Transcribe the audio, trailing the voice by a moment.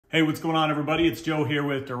Hey, what's going on, everybody? It's Joe here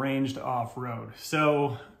with Deranged Off-Road.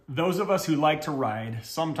 So those of us who like to ride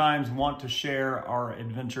sometimes want to share our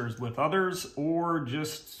adventures with others or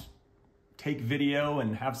just take video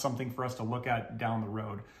and have something for us to look at down the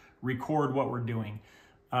road, record what we're doing.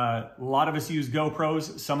 A lot of us use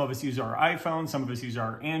GoPros, some of us use our iPhones, some of us use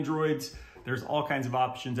our Androids. There's all kinds of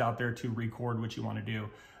options out there to record what you want to do.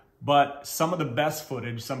 But some of the best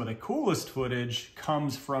footage, some of the coolest footage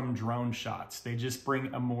comes from drone shots. They just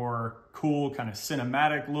bring a more cool kind of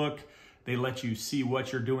cinematic look. They let you see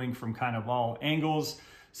what you're doing from kind of all angles.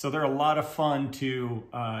 So they're a lot of fun to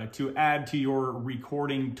add to your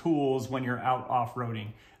recording tools when you're out off-roading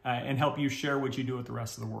and help you share what you do with the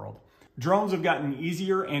rest of the world. Drones have gotten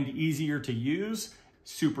easier and easier to use.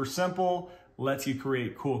 Super simple, lets you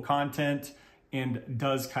create cool content, and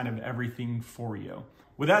does kind of everything for you.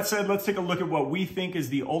 With that said, let's take a look at what we think is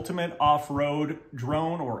the ultimate off-road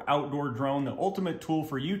drone or outdoor drone, the ultimate tool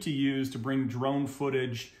for you to use to bring drone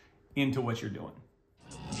footage into what you're doing.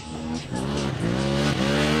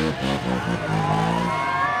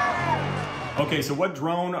 Okay, so what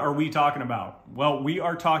drone are we talking about? Well, we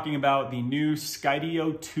are talking about the new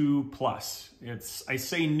Skydio 2 Plus. I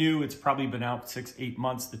say new, it's probably been out 6-8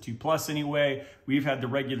 months, the 2 Plus anyway. We've had the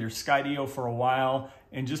regular Skydio for a while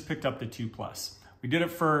and just picked up the 2 Plus. We did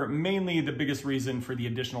it for mainly the biggest reason for the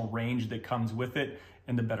additional range that comes with it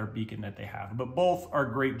and the better beacon that they have. But both are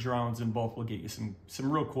great drones and both will get you some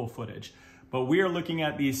real cool footage. But we are looking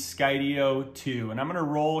at the Skydio 2, and I'm gonna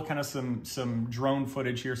roll kind of some drone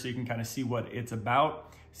footage here so you can kind of see what it's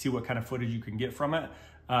about, see what kind of footage you can get from it.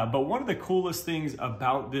 But one of the coolest things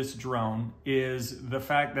about this drone is the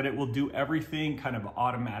fact that it will do everything kind of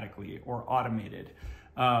automatically or automated.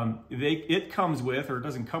 It comes with, or it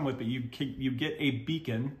doesn't come with, but you get a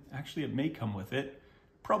beacon. Actually, it may come with it,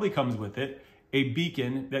 probably comes with it, a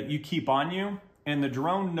beacon that you keep on you, and the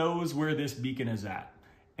drone knows where this beacon is at.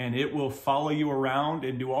 And it will follow you around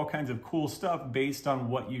and do all kinds of cool stuff based on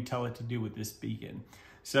what you tell it to do with this beacon.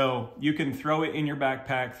 So you can throw it in your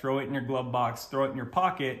backpack, throw it in your glove box, throw it in your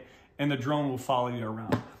pocket, and the drone will follow you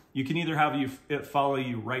around. You can either have it follow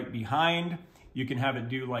you right behind. You can have it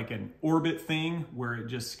do like an orbit thing where it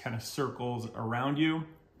just kind of circles around you.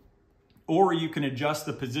 Or you can adjust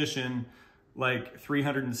the position like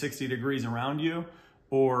 360 degrees around you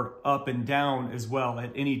or up and down as well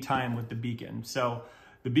at any time with the beacon. So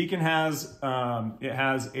the beacon has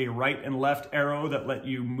a right and left arrow that let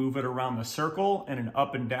you move it around the circle and an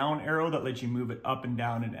up and down arrow that lets you move it up and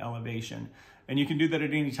down in elevation. And you can do that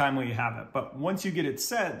at any time when you have it. But once you get it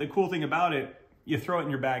set, the cool thing about it, you throw it in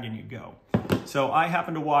your bag and you go. So I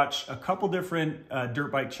happen to watch a couple different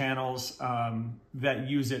dirt bike channels that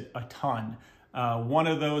use it a ton. One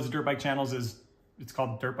of those dirt bike channels it's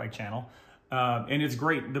called Dirt Bike Channel. And it's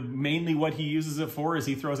great. Mainly what he uses it for is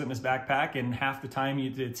he throws it in his backpack, and half the time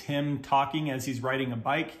it's him talking as he's riding a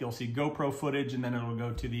bike. You'll see GoPro footage, and then it'll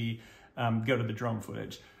go to the drone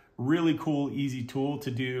footage. Really cool, easy tool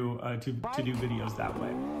to do videos that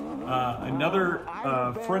way. Another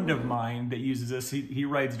friend of mine that uses this, he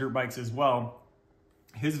rides dirt bikes as well.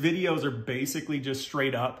 His videos are basically just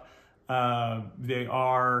straight up. They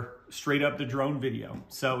are straight up the drone video.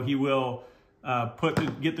 So he will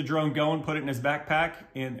get the drone going, put it in his backpack,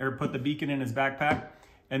 or put the beacon in his backpack,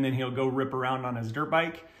 and then he'll go rip around on his dirt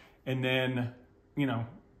bike, and then, you know,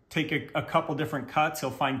 take a couple different cuts.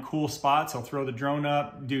 He'll find cool spots. He'll throw the drone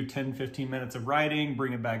up, do 10-15 minutes of riding,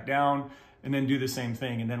 bring it back down, and then do the same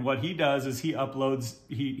thing. And then what he does is he uploads,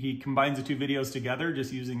 he combines the two videos together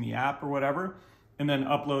just using the app or whatever, and then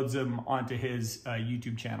uploads them onto his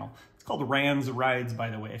YouTube channel. It's called Rand's Rides,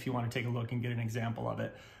 by the way, if you want to take a look and get an example of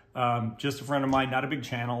it. Just a friend of mine, not a big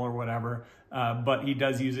channel or whatever, but he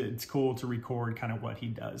does use it. It's cool to record kind of what he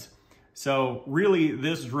does. So really,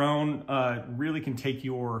 this drone really can take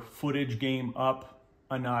your footage game up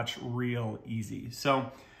a notch real easy.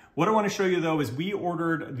 So what I want to show you though is we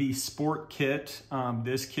ordered the sport kit.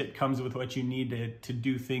 This kit comes with what you need to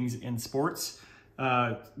do things in sports,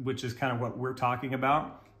 which is kind of what we're talking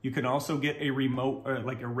about. You can also get a remote, or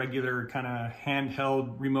like a regular kind of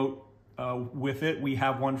handheld remote with it. We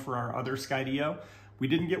have one for our other Skydio. We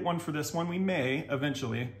didn't get one for this one. We may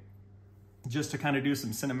eventually, just to kind of do some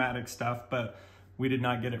cinematic stuff, but we did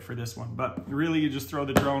not get it for this one. But really, you just throw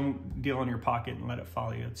the drone deal in your pocket and let it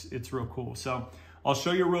follow you. It's real cool. So I'll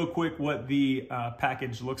show you real quick what the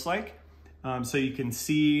package looks like, so you can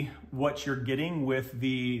see what you're getting with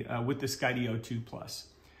the Skydio 2 Plus.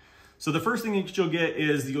 So the first thing that you'll get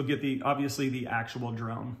is obviously the actual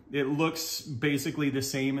drone. It looks basically the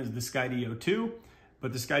same as the Skydio 2,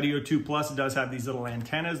 but the Skydio 2 Plus does have these little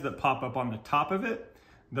antennas that pop up on the top of it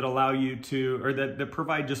that allow you to, or that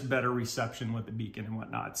provide just better reception with the beacon and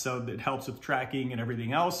whatnot. So it helps with tracking and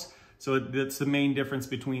everything else. So that's the main difference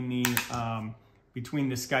between the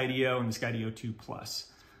Skydio and the Skydio 2 Plus.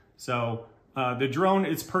 So the drone,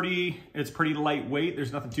 it's pretty lightweight.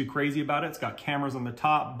 There's nothing too crazy about it. It's got cameras on the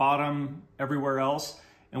top, bottom, everywhere else.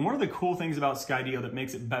 And one of the cool things about Skydio that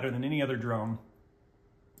makes it better than any other drone,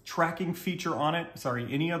 tracking feature on it,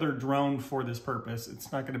 any other drone for this purpose,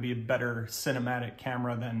 it's not gonna be a better cinematic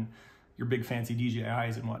camera than your big fancy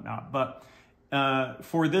DJIs and whatnot. But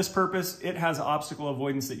for this purpose, it has obstacle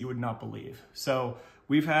avoidance that you would not believe. So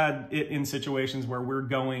we've had it in situations where we're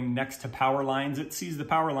going next to power lines. It sees the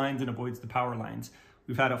power lines and avoids the power lines.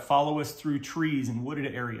 We've had it follow us through trees and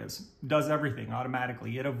wooded areas. Does everything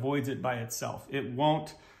automatically. It avoids it by itself. It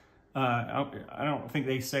won't, I don't think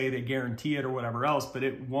they say they guarantee it or whatever else, but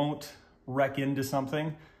it won't wreck into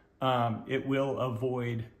something. It will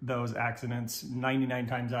avoid those accidents 99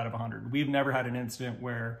 times out of 100. We've never had an incident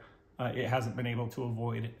where it hasn't been able to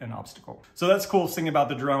avoid an obstacle. So that's the coolest thing about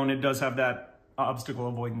the drone. It does have that obstacle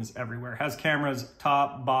avoidance everywhere. It has cameras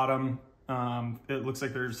top, bottom. It looks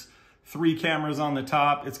like there's 3 cameras on the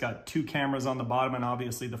top. It's got 2 cameras on the bottom, and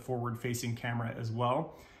obviously the forward-facing camera as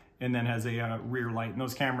well. And then has a rear light. And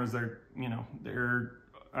those cameras, they're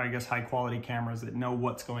I guess high-quality cameras that know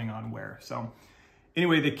what's going on where. So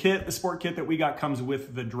anyway, the sport kit that we got comes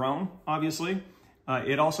with the drone, obviously.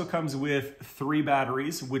 It also comes with 3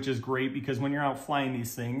 batteries, which is great because when you're out flying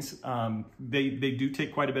these things, they do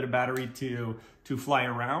take quite a bit of battery to fly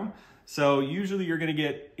around. So usually you're gonna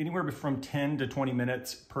get anywhere from 10 to 20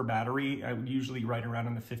 minutes per battery, usually right around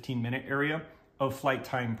in the 15-minute area of flight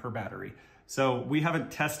time per battery. So we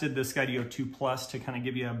haven't tested the Skydio 2 Plus to kind of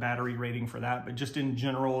give you a battery rating for that, but just in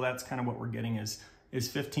general, that's kind of what we're getting is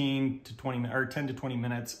 15 to 20 or 10 to 20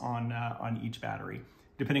 minutes on each battery,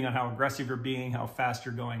 depending on how aggressive you're being, how fast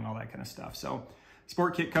you're going, all that kind of stuff. So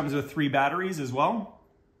Sport Kit comes with 3 batteries as well.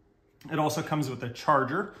 It also comes with a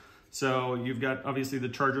charger. So you've got obviously the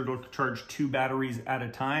charger to charge 2 batteries at a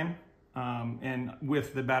time. And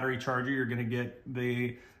with the battery charger, you're gonna get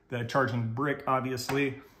the charging brick,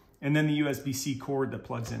 obviously, and then the USB-C cord that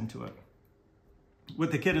plugs into it.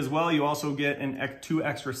 With the kit as well, you also get 2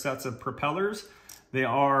 extra sets of propellers. They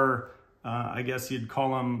are, I guess you'd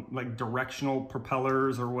call them like directional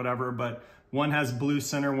propellers or whatever, but one has blue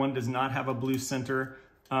center, one does not have a blue center.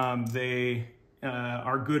 They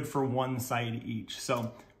are good for one side each.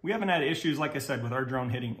 So we haven't had issues, like I said, with our drone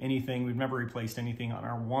hitting anything. We've never replaced anything on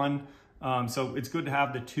our one. So it's good to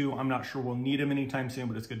have the 2. I'm not sure we'll need them anytime soon,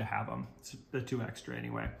 but it's good to have them. It's the 2 extra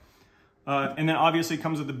anyway. And then obviously it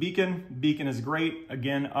comes with the beacon. Beacon is great.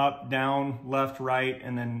 Again, up, down, left, right,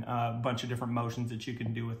 and then a bunch of different motions that you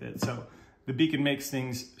can do with it. So the beacon makes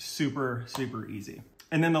things super, super easy.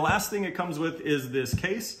 And then the last thing it comes with is this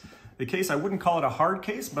case. The case, I wouldn't call it a hard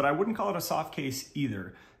case, but I wouldn't call it a soft case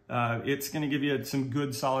either. It's gonna give you some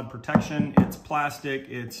good solid protection. It's plastic,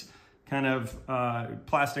 it's kind of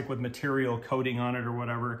plastic with material coating on it or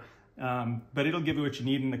whatever. But it'll give you what you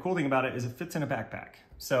need. And the cool thing about it is it fits in a backpack.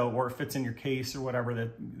 So, or it fits in your case or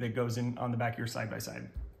whatever that goes in on the back of your side-by-side.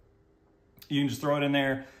 You can just throw it in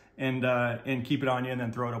there and keep it on you and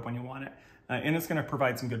then throw it up when you want it. And it's gonna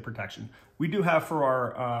provide some good protection. We do have for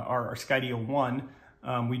our Skydio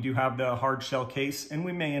 1, we do have the hard shell case, and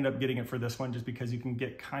we may end up getting it for this one just because you can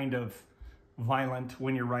get kind of violent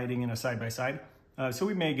when you're riding in a side-by-side. So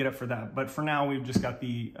we may get it for that, but for now we've just got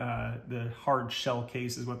the hard shell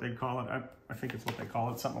case is what they call it. I think it's what they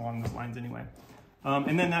call it, something along those lines anyway.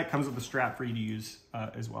 And then that comes with a strap for you to use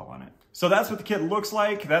as well on it. So that's what the kit looks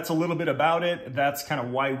like. That's a little bit about it. That's kind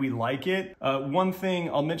of why we like it. One thing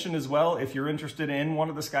I'll mention as well, if you're interested in one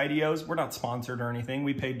of the Skydios, we're not sponsored or anything.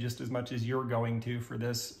 We paid just as much as you're going to for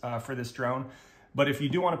this drone. But if you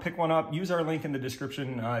do want to pick one up, use our link in the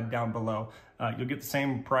description down below. You'll get the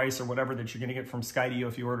same price or whatever that you're going to get from Skydio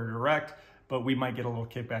if you order direct, but we might get a little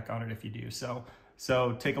kickback on it if you do.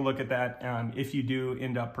 So take a look at that if you do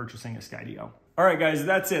end up purchasing a Skydio. All right, guys,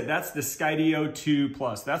 that's it. That's the Skydio 2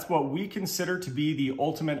 Plus. That's what we consider to be the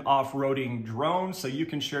ultimate off-roading drone, so you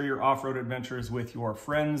can share your off-road adventures with your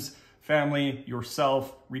friends, family,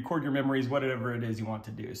 yourself, record your memories, whatever it is you want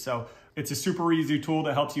to do. So it's a super easy tool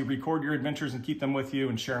that helps you record your adventures and keep them with you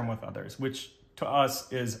and share them with others, which to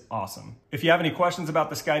us is awesome. If you have any questions about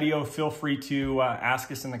the Skydio, feel free to ask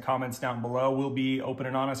us in the comments down below. We'll be open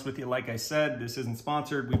and honest with you. Like I said, this isn't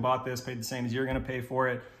sponsored. We bought this, paid the same as you're gonna pay for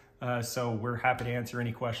it. So we're happy to answer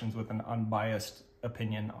any questions with an unbiased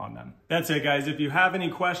opinion on them. That's it, guys. If you have any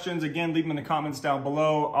questions, again, leave them in the comments down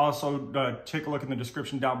below. Also, take a look in the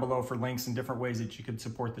description down below for links and different ways that you could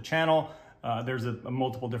support the channel. There's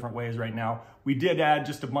multiple different ways right now. We did add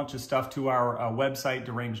just a bunch of stuff to our website,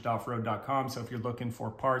 derangedoffroad.com. So if you're looking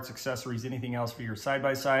for parts, accessories, anything else for your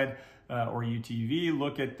side-by-side or UTV,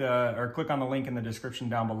 look at or click on the link in the description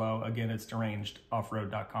down below. Again, it's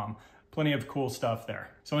derangedoffroad.com. Plenty of cool stuff there.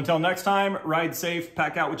 So until next time, ride safe,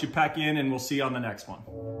 pack out what you pack in, and we'll see you on the next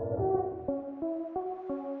one.